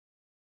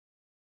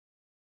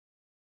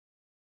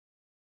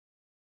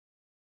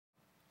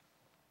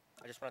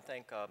I just want to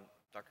thank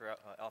Dr.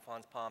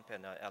 Alphonse Pomp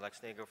and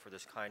Alex Nago for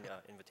this kind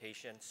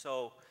invitation.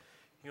 So,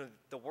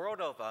 the world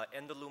of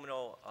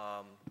endoluminal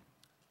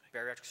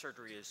bariatric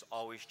surgery is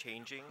always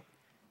changing,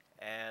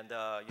 and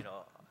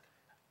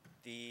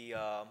the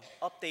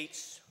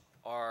updates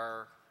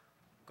are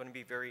going to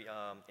be very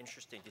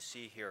interesting to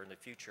see here in the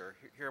future.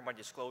 Here are my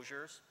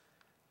disclosures.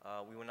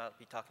 We will not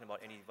be talking about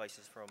any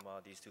devices from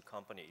these two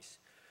companies.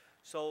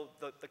 So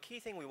the key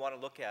thing we want to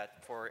look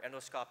at for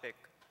endoscopic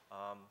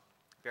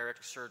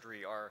bariatric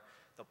surgery are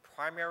the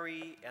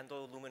primary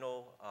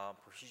endoluminal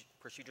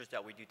procedures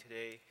that we do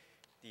today,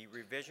 the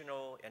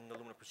revisional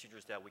endoluminal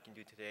procedures that we can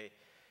do today,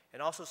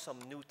 and also some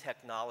new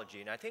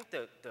technology. And I think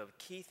the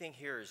key thing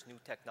here is new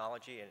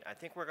technology, and I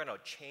think we're going to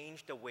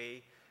change the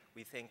way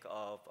we think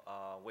of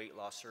weight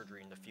loss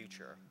surgery in the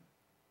future.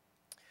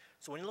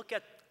 So when you look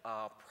at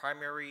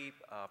primary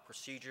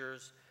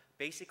procedures,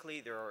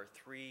 basically there are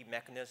three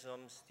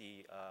mechanisms: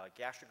 the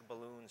gastric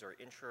balloons or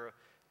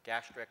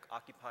intragastric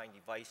occupying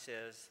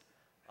devices,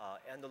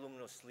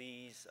 endoluminal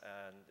sleeves,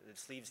 and the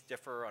sleeves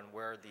differ on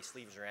where the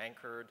sleeves are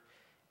anchored,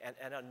 and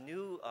a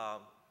new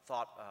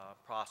thought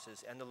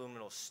process,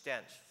 endoluminal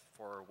stent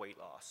for weight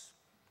loss.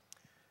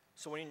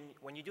 So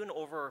when you do an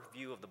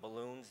overview of the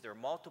balloons, there are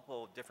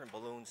multiple different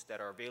balloons that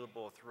are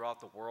available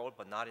throughout the world,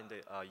 but not in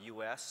the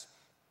US.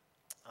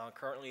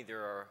 Currently,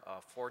 there are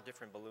 4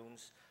 different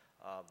balloons: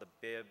 the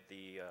bib,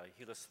 the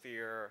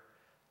helisphere,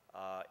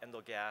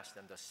 endogast,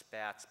 and the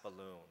spats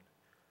balloon.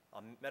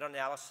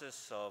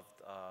 Meta-analysis of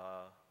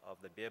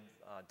the bib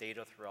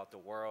data throughout the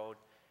world.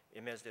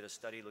 IMES did a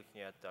study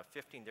looking at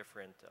 15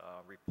 different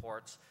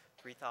reports,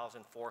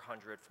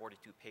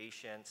 3,442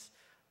 patients,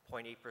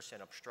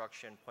 0.8%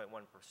 obstruction, 0.1%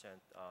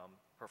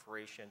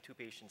 perforation. 2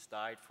 patients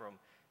died from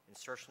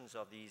insertions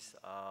of these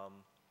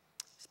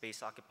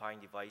space-occupying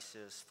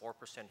devices.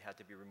 4% had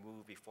to be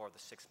removed before the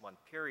 6-month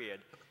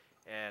period,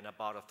 and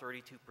about a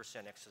 32%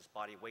 excess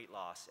body weight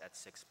loss at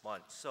 6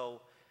 months.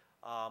 So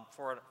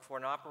for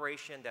an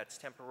operation that's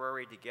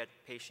temporary to get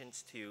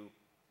patients to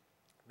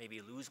maybe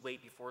lose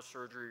weight before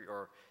surgery,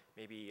 or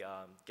maybe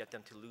get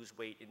them to lose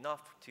weight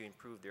enough to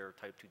improve their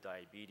type 2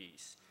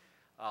 diabetes.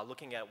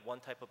 Looking at one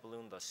type of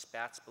balloon, the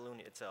spats balloon,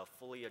 it's a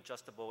fully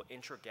adjustable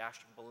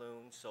intragastric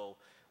balloon. So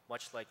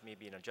much like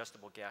maybe an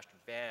adjustable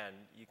gastric band,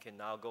 you can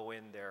now go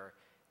in there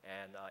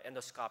and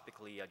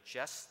endoscopically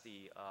adjust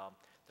the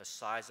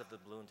size of the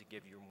balloon to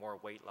give you more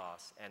weight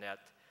loss. And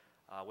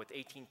with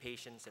 18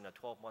 patients in a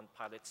 12-month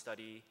pilot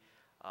study,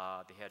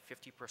 they had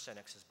 50%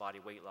 excess body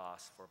weight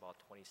loss for about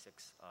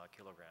 26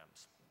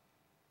 kilograms.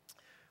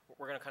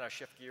 We're going to kind of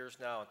shift gears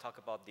now and talk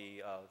about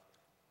the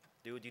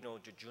duodenal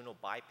jejunal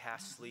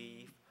bypass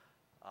sleeve.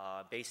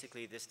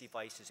 Basically, this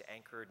device is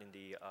anchored in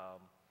the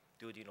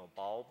duodenal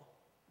bulb.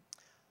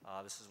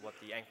 This is what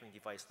the anchoring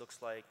device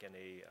looks like in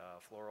a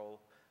floral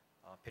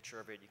picture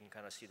of it. You can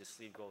kind of see the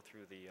sleeve go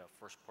through the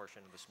first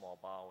portion of the small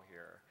bowel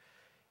here.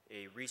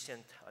 A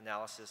recent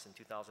analysis in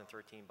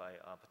 2013 by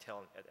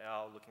Patel et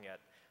al. Looking at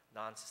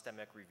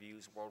non-systemic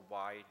reviews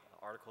worldwide,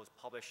 articles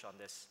published on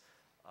this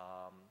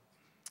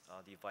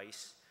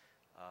device.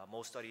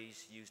 Most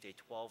studies used a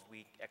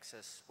 12-week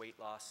excess weight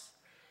loss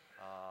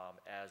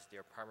as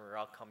their primary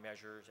outcome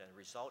measures, and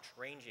results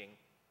ranging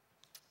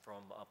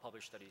from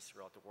published studies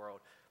throughout the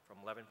world from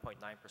 11.9%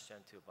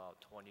 to about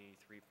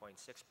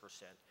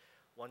 23.6%.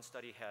 One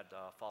study had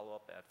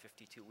follow-up at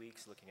 52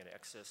 weeks looking at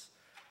excess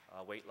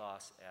weight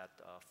loss at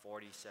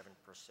 47%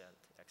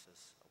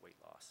 excess weight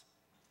loss.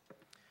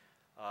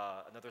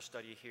 Another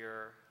study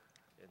here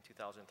in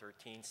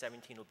 2013,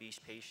 17 obese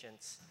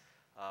patients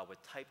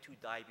with type 2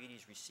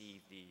 diabetes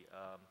received the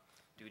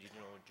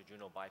duodenal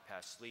jejunal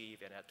bypass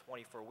sleeve, and at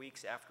 24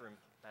 weeks after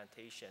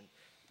implantation,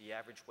 the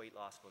average weight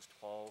loss was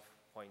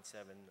 12.7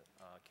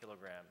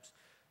 kilograms.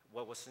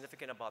 What was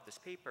significant about this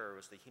paper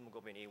was the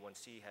hemoglobin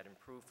A1C had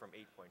improved from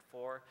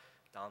 8.4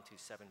 down to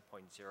 7.0,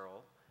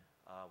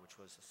 which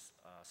was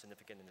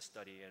significant in the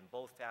study. And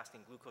both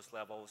fasting glucose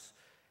levels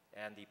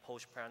and the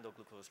postprandial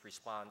glucose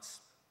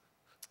response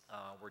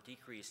were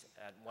decreased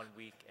at 1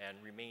 week and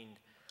remained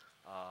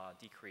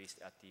decreased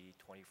at the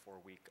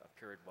 24-week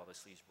period while the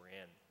sleeves were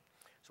in.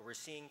 So we're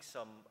seeing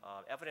some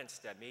evidence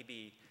that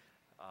maybe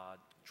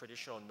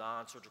traditional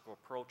non-surgical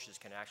approaches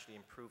can actually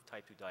improve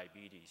type 2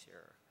 diabetes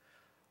here.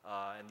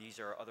 And these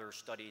are other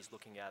studies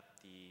looking at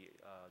the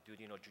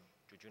duodenal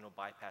jejunal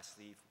bypass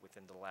sleeve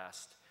within the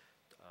last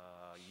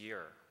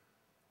year.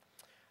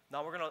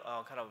 Now we're going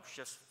to kind of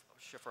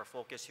shift our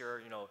focus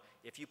here.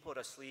 If you put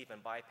a sleeve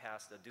and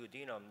bypass the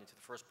duodenum into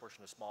the first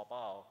portion of the small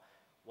bowel,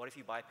 what if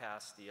you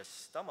bypass the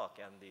stomach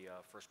and the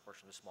first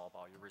portion of the small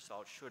bowel? Your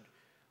results should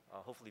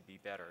hopefully be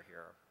better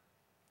here.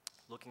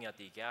 Looking at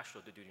the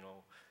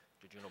gastroduodenal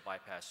jejunal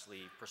bypass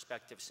sleeve,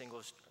 prospective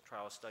single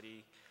trial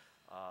study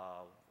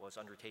was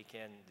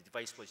undertaken. The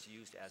device was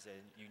used as a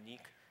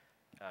unique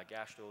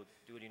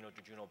gastroduodenal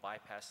jejunal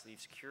bypass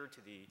sleeve secured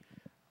to the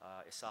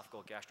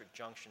esophageal gastric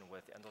junction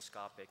with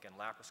endoscopic and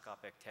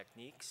laparoscopic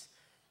techniques,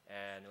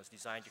 and it was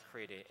designed to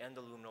create an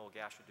endoluminal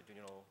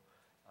gastroduodenal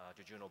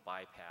jejunal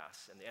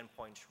bypass. And the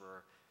endpoints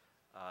were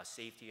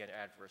safety and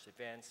adverse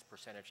events,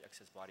 percentage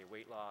excess body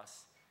weight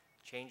loss,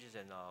 changes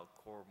in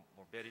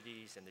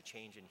comorbidities, and the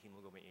change in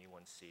hemoglobin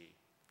A1C.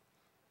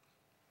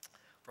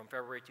 From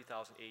February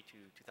 2008 to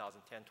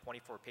 2010,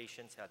 24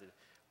 patients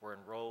were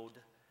enrolled.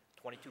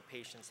 22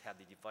 patients had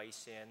the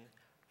device in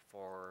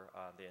for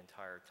the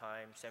entire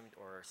time.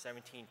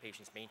 17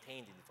 patients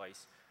maintained the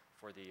device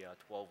for the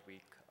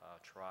 12-week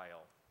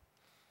trial.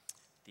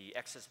 The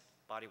excess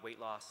body weight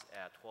loss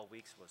at 12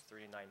 weeks was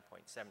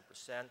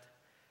 39.7%.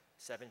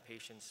 7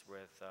 patients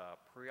with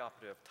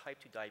preoperative type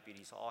 2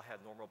 diabetes all had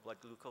normal blood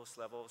glucose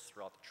levels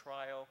throughout the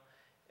trial,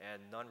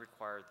 and none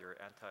required their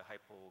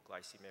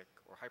anti-hypoglycemic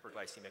or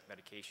hyperglycemic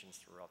medications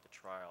throughout the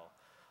trial.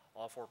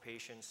 All 4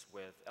 patients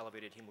with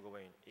elevated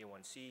hemoglobin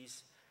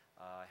A1Cs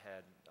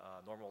had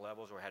normal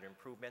levels or had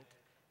improvement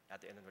at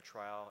the end of the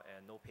trial,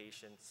 and no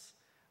patient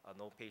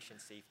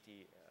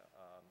safety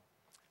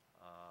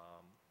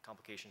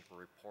complications were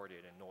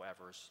reported, and no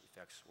adverse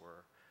effects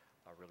were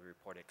really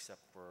reported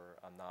except for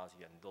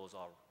nausea, and those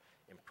all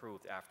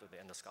improved after the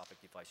endoscopic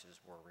devices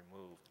were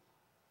removed.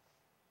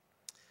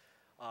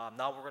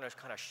 Now we're going to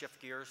kind of shift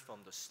gears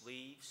from the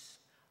sleeves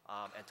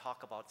and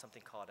talk about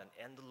something called an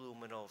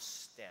endoluminal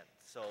stent.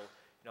 So,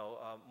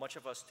 much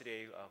of us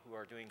today who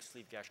are doing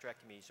sleeve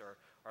gastrectomies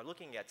are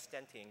looking at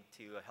stenting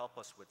to help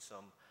us with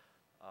some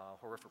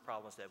horrific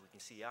problems that we can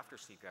see after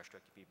sleeve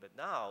gastrectomy. But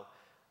now,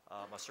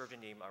 a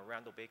surgeon named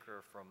Randall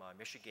Baker from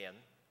Michigan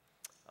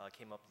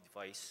came up with a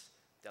device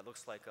that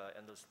looks like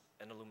an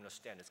endoluminal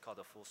stent. It's called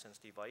a full sense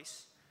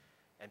device.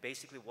 And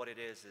basically what it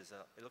is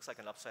it looks like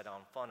an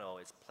upside-down funnel.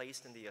 It's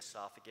placed in the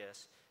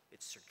esophagus.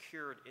 It's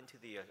secured into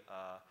the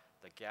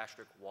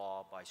gastric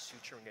wall by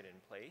suturing it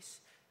in place,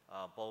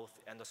 both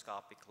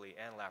endoscopically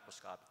and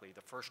laparoscopically.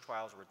 The first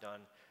trials were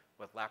done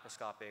with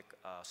laparoscopic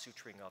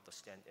suturing of the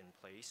stent in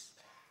place.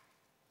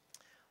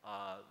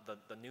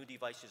 The new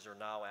devices are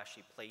now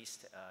actually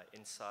placed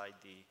inside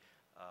the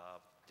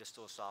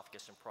distal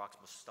esophagus and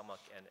proximal stomach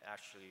and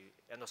actually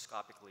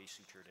endoscopically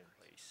sutured in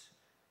place.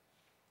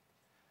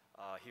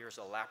 Here's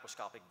a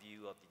laparoscopic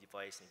view of the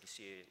device, and you can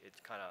see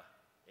it kind of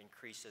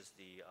increases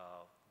the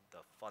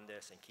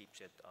fundus and keeps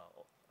it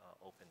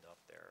opened up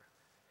there.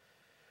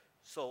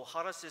 So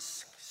how does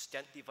this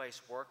stent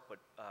device work? But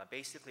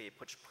basically, it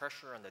puts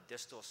pressure on the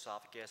distal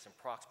esophagus and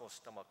proximal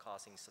stomach,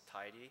 causing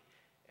satiety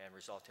and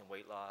resulting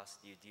weight loss.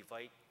 The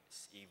device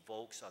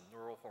evokes a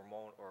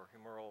neurohormone or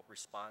humoral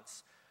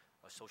response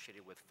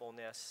associated with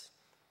fullness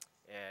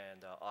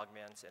and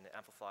augments and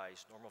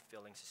amplifies normal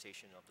filling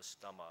cessation of the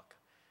stomach.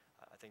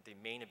 I think the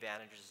main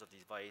advantages of the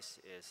device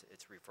is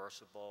it's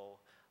reversible,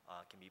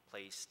 can be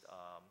placed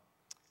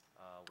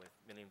with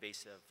minimally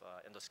invasive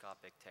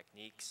endoscopic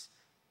techniques,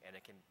 and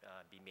it can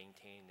be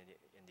maintained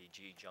in the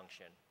G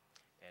junction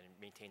and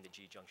maintain the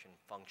G junction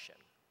function.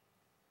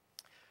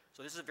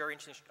 So this is a very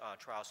interesting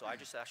trial. So I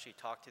just actually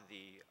talked to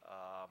the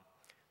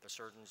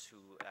surgeons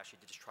who actually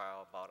did this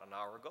trial about an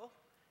hour ago,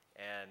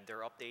 and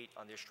their update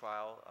on this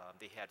trial,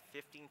 they had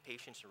 15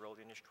 patients enrolled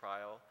in this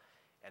trial,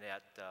 and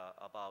at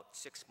about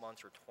 6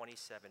 months or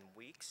 27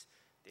 weeks,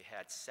 they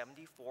had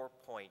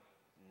 74.9%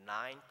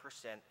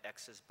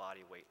 excess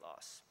body weight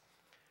loss.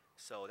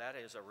 So that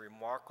is a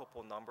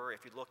remarkable number.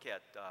 If you look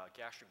at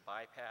gastric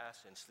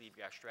bypass and sleeve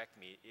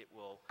gastrectomy, it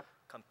will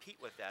compete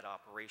with that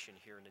operation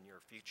here in the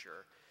near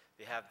future.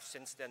 They have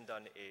since then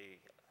done a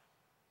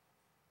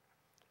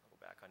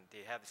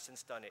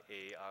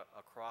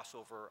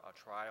crossover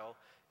trial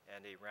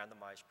and a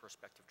randomized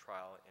prospective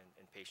trial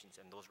in patients,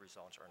 and those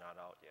results are not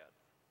out yet.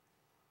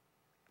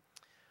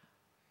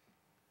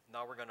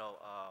 Now we're going to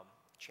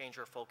change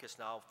our focus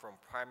now from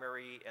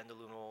primary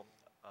endoluminal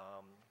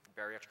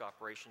bariatric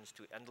operations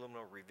to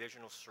endoluminal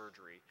revisional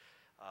surgery.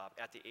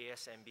 At the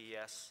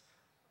ASMBS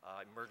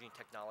Emerging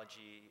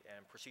Technology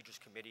and Procedures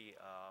Committee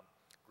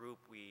group,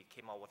 we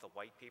came out with a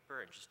white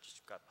paper and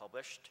just got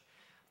published.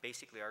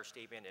 Basically, our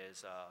statement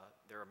is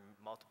there are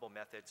multiple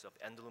methods of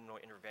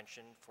endoluminal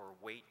intervention for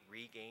weight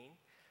regain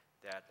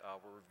that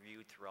were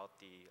reviewed throughout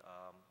the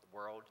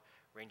world,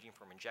 ranging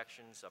from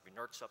injections of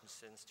inert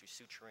substances to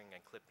suturing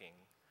and clipping.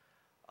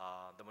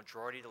 The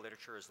majority of the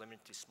literature is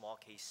limited to small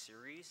case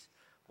series.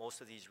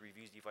 Most of these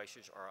reviews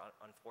devices are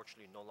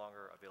unfortunately no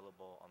longer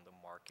available on the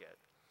market.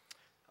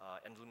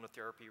 Endoluminal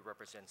therapy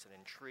represents an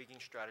intriguing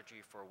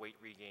strategy for weight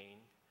regain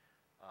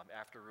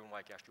after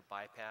room-wide gastric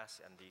bypass,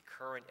 and the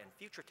current and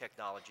future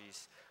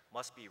technologies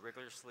must be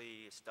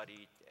rigorously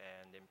studied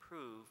and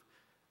improved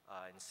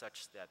in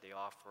such that they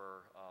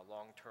offer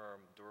long-term,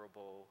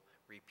 durable,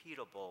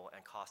 repeatable,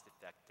 and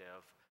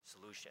cost-effective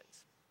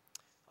solutions.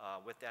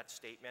 With that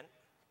statement,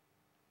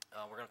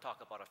 we're going to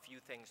talk about a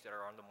few things that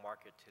are on the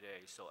market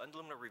today. So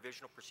endoluminal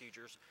revisional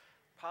procedures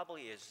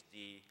probably is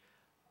the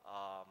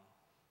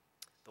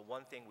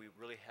one thing we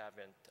really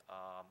haven't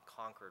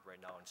conquered right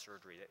now in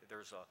surgery.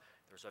 There's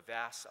a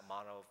vast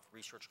amount of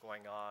research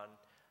going on.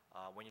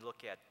 When you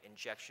look at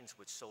injections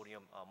with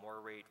sodium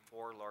morate,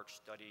 4 large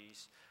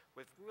studies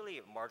with really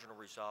marginal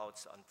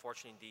results.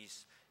 Unfortunately,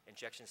 these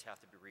injections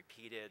have to be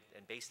repeated,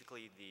 and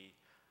basically the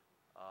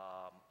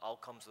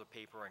outcomes of the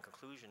paper and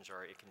conclusions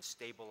are it can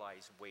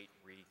stabilize weight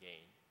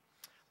regain.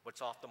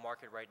 What's off the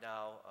market right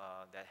now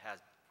that has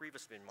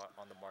previously been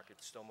on the market,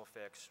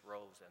 StomaFix,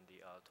 Rose, and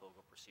the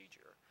Togo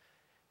procedure.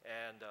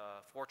 And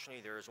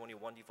fortunately, there is only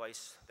one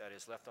device that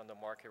is left on the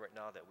market right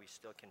now that we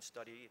still can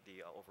study,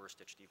 the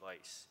over-stitch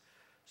device.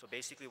 So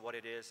basically what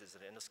it is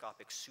an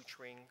endoscopic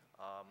suturing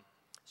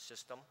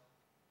system.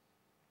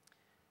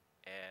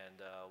 And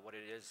what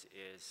it is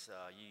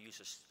you use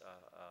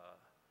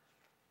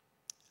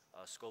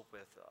a scope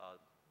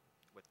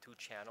with two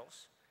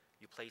channels.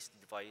 You place the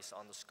device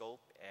on the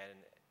scope, and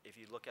if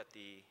you look at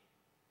the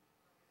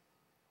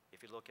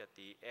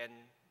end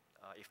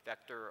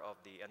effector of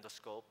the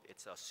endoscope,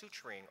 it's a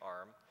suturing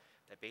arm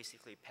that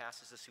basically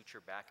passes the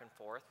suture back and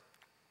forth,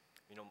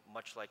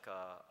 much like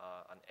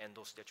an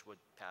endo stitch would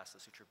pass the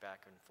suture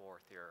back and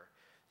forth here.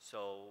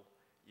 So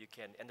you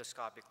can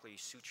endoscopically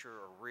suture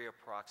or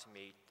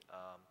reapproximate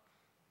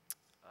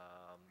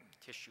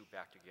tissue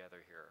back together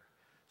here.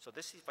 So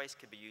this device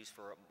could be used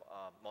for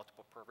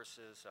multiple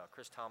purposes.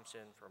 Chris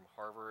Thompson from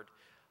Harvard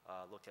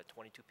looked at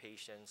 22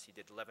 patients. He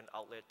did 11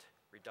 outlet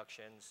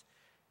reductions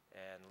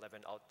and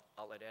 11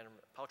 outlet and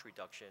pouch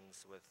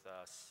reductions with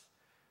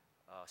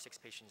 6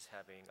 patients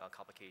having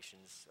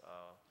complications,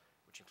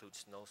 which include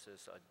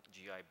stenosis,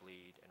 GI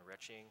bleed, and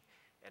retching.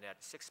 And at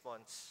 3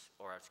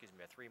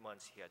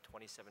 months, he had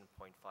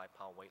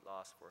 27.5-pound weight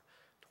loss for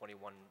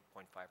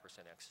 21.5%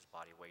 excess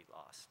body weight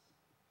loss.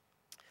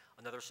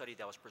 Another study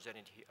that was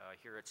presented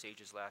here at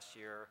SAGES last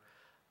year,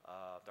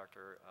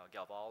 Dr.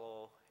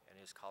 Galvalo and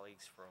his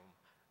colleagues from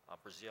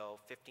Brazil,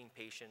 15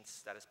 patients,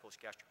 status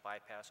post-gastric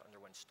bypass,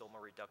 underwent stoma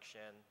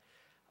reduction.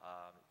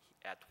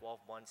 At 12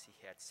 months, he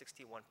had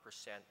 61%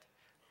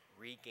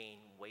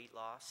 regained weight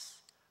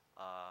loss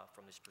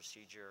from this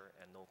procedure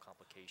and no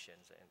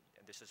complications.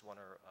 And this is one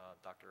of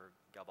Dr.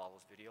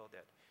 Galvalo's video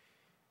that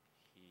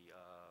he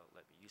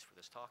let me use for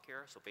this talk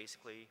here. So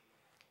basically,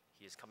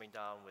 he is coming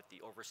down with the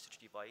over-stitch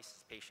device,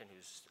 this patient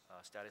who's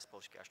status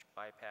post-gastric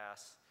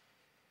bypass.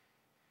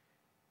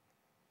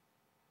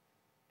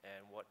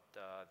 And what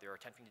they're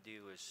attempting to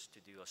do is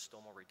to do a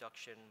stoma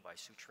reduction by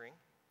suturing.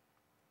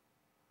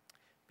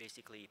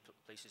 Basically, he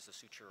places the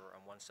suture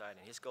on one side,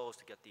 and his goal is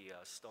to get the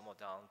stoma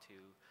down to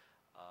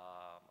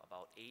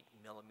about 8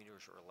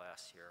 millimeters or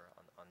less here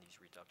on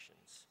these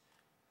reductions.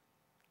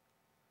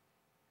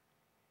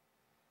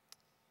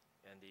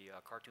 And the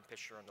cartoon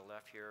picture on the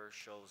left here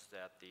shows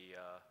that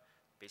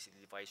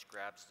basically the device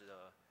grabs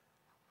the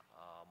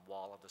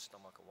wall of the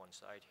stomach on one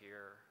side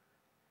here.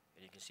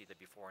 And you can see the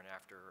before and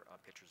after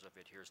pictures of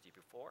it. Here's the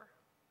before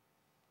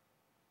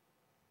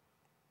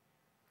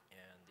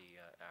and the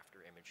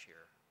after image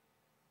here.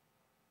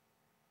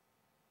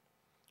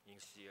 You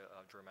can see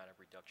a dramatic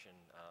reduction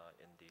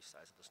in the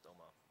size of the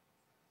stoma.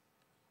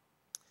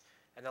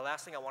 And the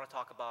last thing I want to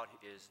talk about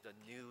is the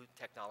new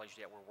technology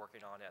that we're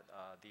working on at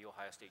The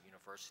Ohio State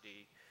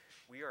University.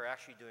 We are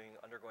actually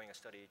undergoing a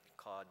study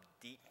called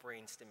deep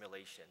brain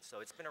stimulation.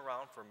 So it's been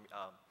around for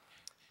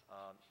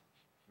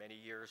many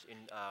years.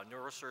 In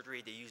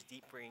neurosurgery, they use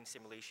deep brain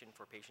stimulation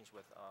for patients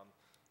with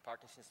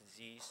Parkinson's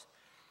disease.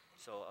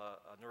 So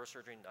a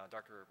neurosurgeon,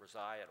 Dr.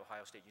 Razai at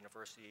Ohio State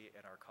University,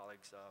 and our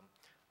colleagues,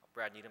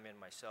 Brad Needham and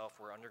myself,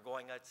 were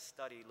undergoing a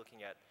study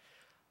looking at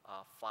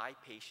 5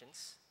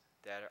 patients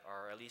that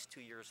are at least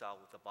 2 years out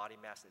with a body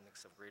mass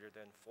index of greater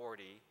than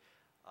 40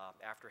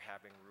 after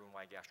having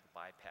Roux-en-Y gastric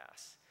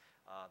bypass.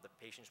 The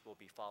patients will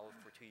be followed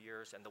for 2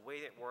 years, and the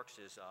way it works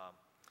is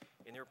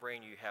in your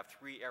brain you have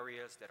 3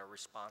 areas that are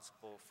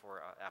responsible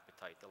for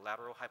appetite. The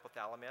lateral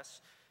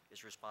hypothalamus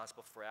is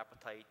responsible for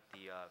appetite.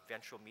 The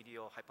ventral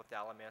medial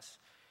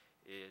hypothalamus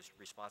is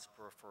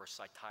responsible for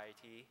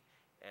satiety,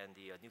 and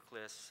the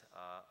nucleus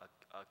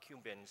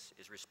accumbens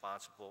is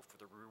responsible for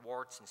the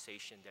reward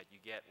sensation that you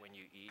get when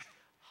you eat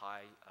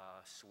high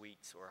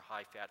sweets or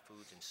high-fat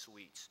foods and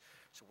sweets.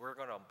 So we're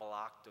going to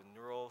block the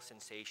neural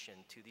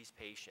sensation to these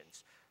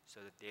patients so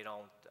that they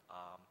don't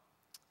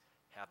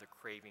have the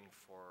craving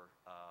for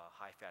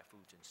high-fat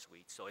foods and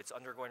sweets. So it's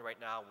undergoing right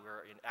now.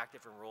 We're in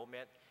active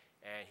enrollment,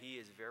 and he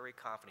is very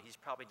confident. He's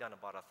probably done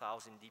about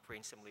 1,000 deep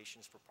brain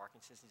simulations for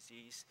Parkinson's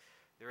disease.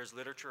 There is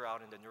literature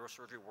out in the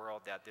neurosurgery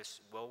world that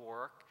this will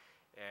work,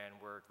 and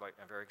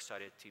I'm very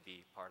excited to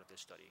be part of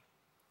this study.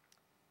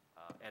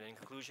 And in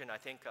conclusion, I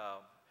think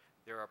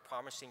there are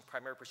promising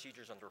primary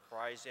procedures on the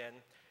horizon.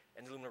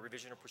 Endoluminal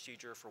revisional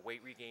procedure for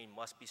weight regain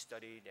must be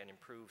studied and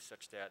improved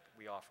such that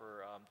we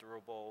offer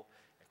durable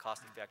and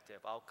cost-effective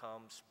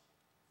outcomes.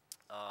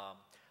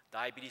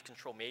 Diabetes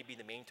control may be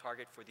the main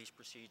target for these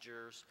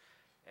procedures,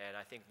 and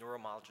I think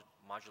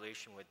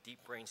neuromodulation with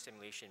deep brain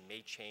stimulation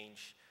may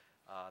change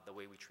the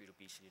way we treat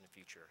obesity in the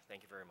future.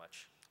 Thank you very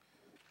much.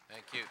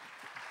 Thank you.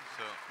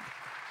 So,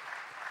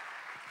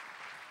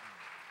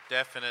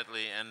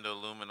 definitely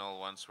endoluminal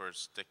once we're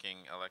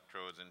sticking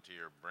electrodes into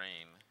your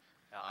brain.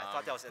 I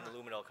thought that was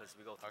endoluminal because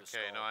we go through the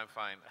skull. Okay, no, I'm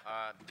fine.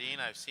 Dean,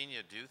 I've seen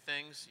you do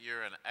things.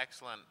 You're an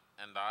excellent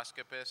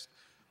endoscopist.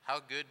 How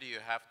good do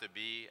you have to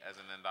be as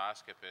an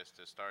endoscopist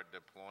to start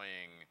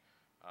deploying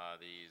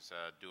these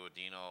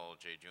duodenal,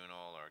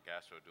 jejunal, or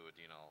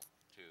gastroduodenal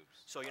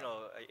tubes? So, you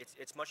know,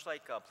 it's much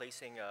like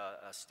placing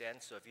a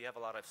stent. So if you have a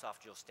lot of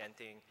esophageal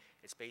stenting,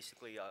 it's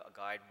basically a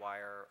guide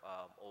wire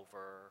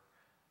over,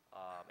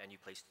 and you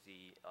place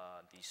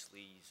these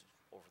sleeves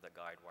over the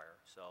guide wire.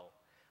 So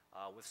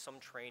with some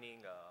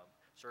training,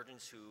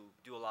 surgeons who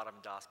do a lot of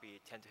endoscopy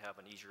tend to have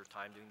an easier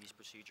time doing these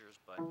procedures,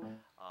 but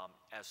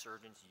as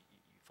surgeons, you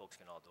folks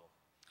can all do them.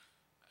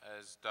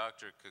 As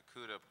Dr.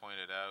 Kakuta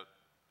pointed out,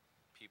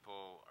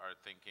 people are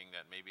thinking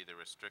that maybe the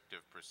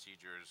restrictive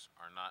procedures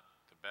are not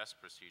the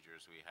best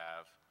procedures we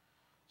have.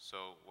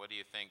 So what do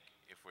you think,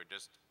 if we're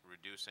just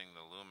reducing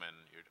the lumen,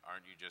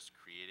 aren't you just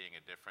creating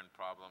a different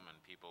problem and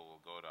people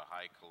will go to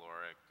high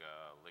caloric,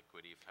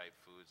 liquidy type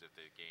foods if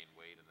they gain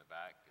weight in the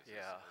back? Is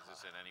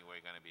this in any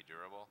way going to be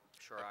durable?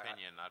 Sure.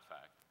 Opinion, not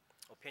fact.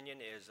 Opinion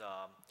is,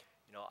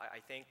 you know,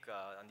 I think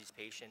on these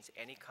patients,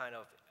 any kind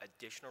of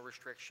additional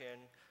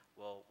restriction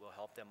will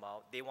help them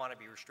out. They want to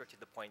be restricted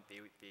to the point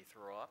they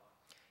throw up.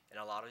 And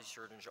a lot of these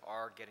surgeons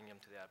are getting them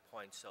to that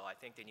point. So I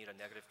think they need a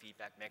negative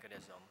feedback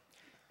mechanism.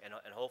 And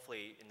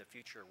hopefully in the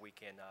future we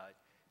can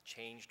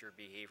change their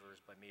behaviors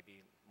by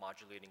maybe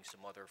modulating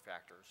some other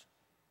factors,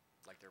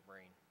 like their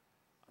brain.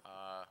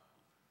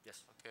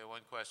 Yes? Okay,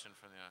 one question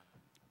from the...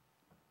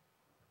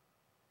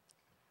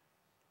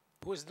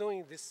 Who is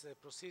doing this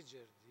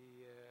procedure,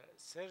 the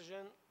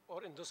surgeon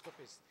or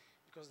endoscopist?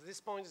 Because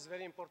this point is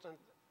very important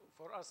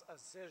for us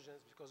as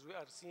surgeons, because we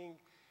are seeing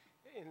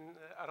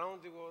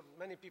around the world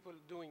many people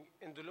doing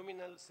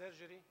endoluminal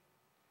surgery,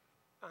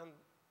 and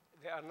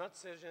they are not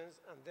surgeons,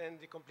 and then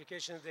the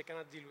complications they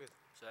cannot deal with.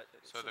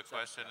 So the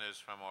question is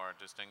from our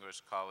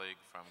distinguished colleague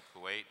from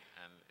Kuwait,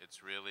 and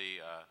it's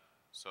really,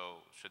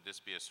 so should this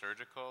be a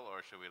surgical,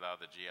 or should we allow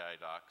the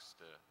GI docs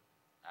to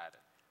add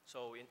it?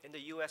 So in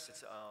the US,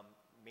 it's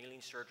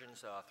mainly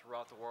surgeons.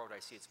 Throughout the world, I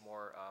see it's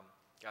more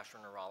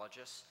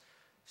gastroenterologists.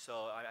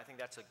 So I think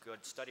that's a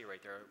good study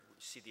right there.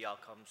 See the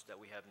outcomes that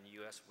we have in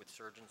the US with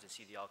surgeons and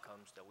see the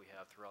outcomes that we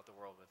have throughout the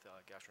world with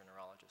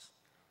gastroenterologists.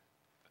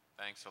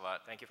 Thanks a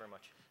lot. Thank you very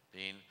much.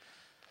 Dean.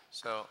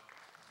 So